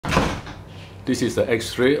This is the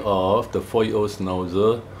X-ray of the 4-year-old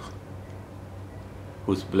schnauzer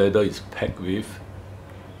whose bladder is packed with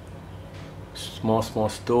small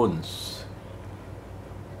stones.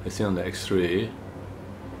 As seen on the X-ray.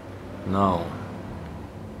 Now,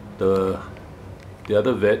 the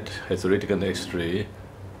other vet has already taken the X-ray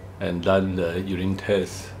and done the urine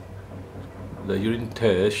test. The urine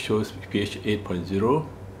test shows pH 8.0,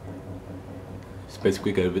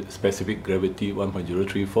 specific gravity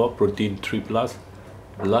 1.034, protein 3+,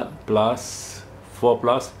 blood plus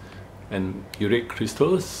 4+, and uric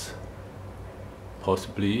crystals,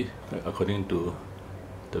 possibly, according to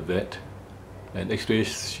the vet. And X-ray,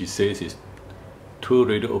 she says, is too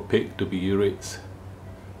radio opaque to be urates.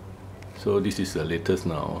 So this is the latest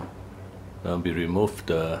now. Now we have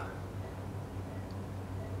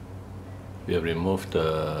removed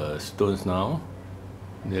the stones now.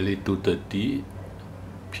 Nearly 2:30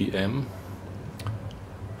 p.m.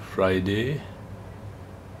 Friday,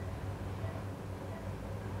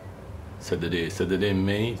 Saturday,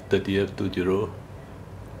 May 30th,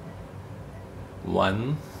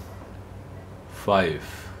 2015.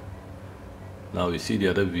 Now we see the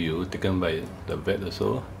other view taken by the vet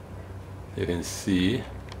also. You can see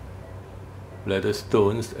bladder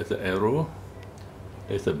stones as an arrow.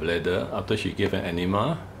 There's the bladder. After she gave an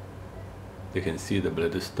enema, you can see the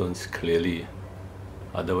bladder stones clearly.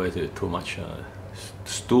 Otherwise, there's too much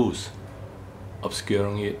stools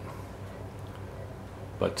obscuring it.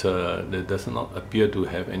 But there does not appear to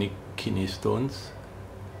have any kidney stones.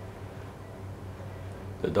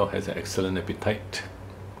 The dog has an excellent appetite.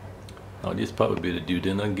 Now this part will be the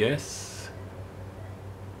duodenal gas.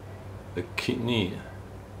 The kidney.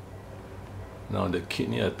 Now the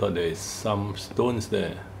kidney, I thought there is some stones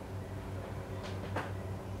there.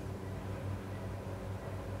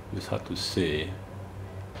 It's hard to say.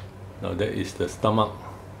 Now that is the stomach.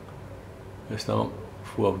 The stomach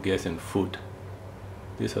full of gas and food.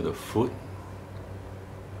 These are the food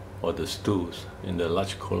or the stools in the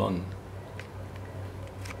large colon.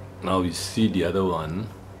 Now we see the other one.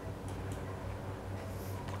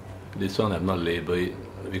 This one I have not labeled it.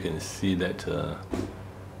 We can see that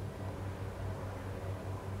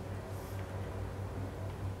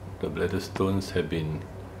the bladder stones have been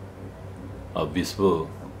visible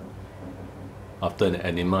after an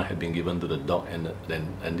enema had been given to the dog, and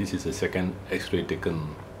this is the second X-ray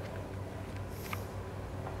taken.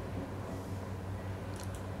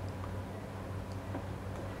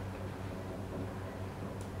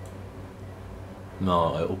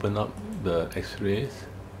 Now I open up the X-rays.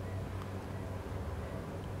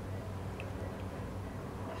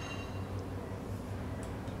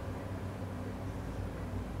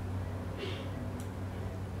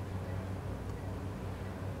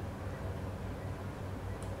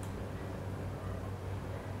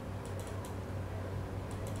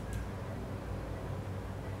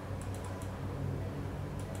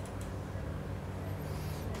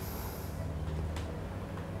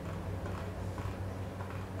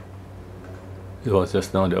 It was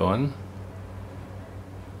just now that one.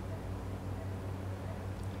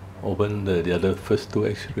 Open the other first two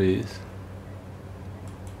X-rays.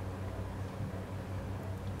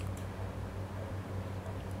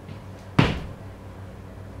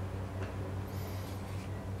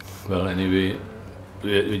 Well, anyway,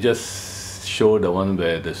 we just show the one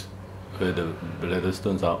where the bladder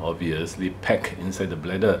stones are obviously packed inside the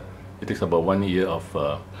bladder. It takes about 1 year of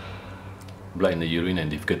blood in the urine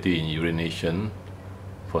and difficulty in urination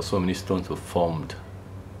for so many stones to formed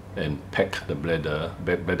and pack the bladder.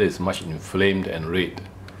 Bladder is much inflamed and red,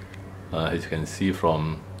 as you can see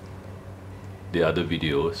from the other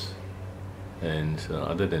videos. And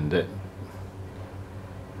other than that,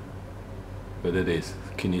 whether there is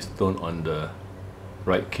kidney stone on the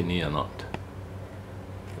right kidney or not,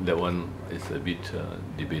 that one is a bit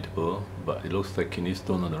debatable, but it looks like kidney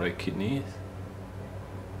stone on the right kidney.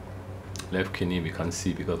 Left kidney we can't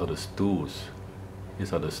see because of the stools.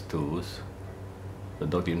 These are the stools. The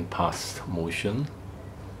dog didn't pass motion,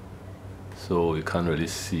 so you can't really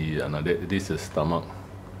see. This is stomach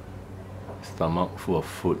full of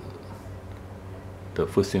food. The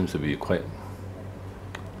food seems to be quite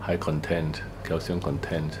high content, calcium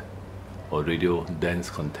content, or radio dense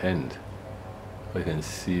content. But you can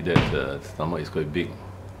see that the stomach is quite big,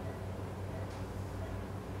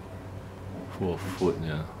 full of food.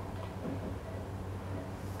 Yeah.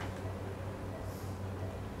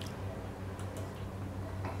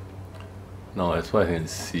 Now, as far as I can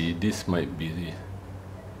see, this might be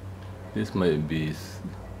the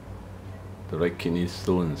right kidney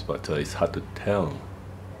stones, but it's hard to tell.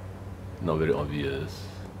 Not very obvious.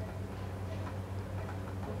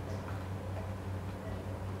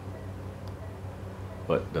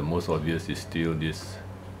 but the most obvious is still this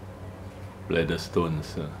bladder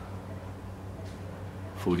stones,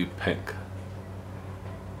 fully packed.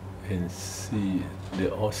 And see,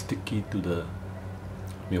 they're all sticky to the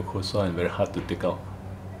mucosa and very hard to take out.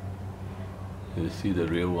 You'll see the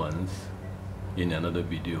real ones in another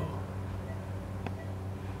video.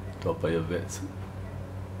 Toa Payoh Vets,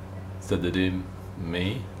 Saturday,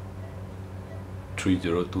 May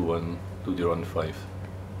 3021-2015.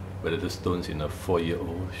 Bladder stones in a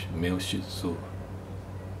 4-year-old male Shih Tzu.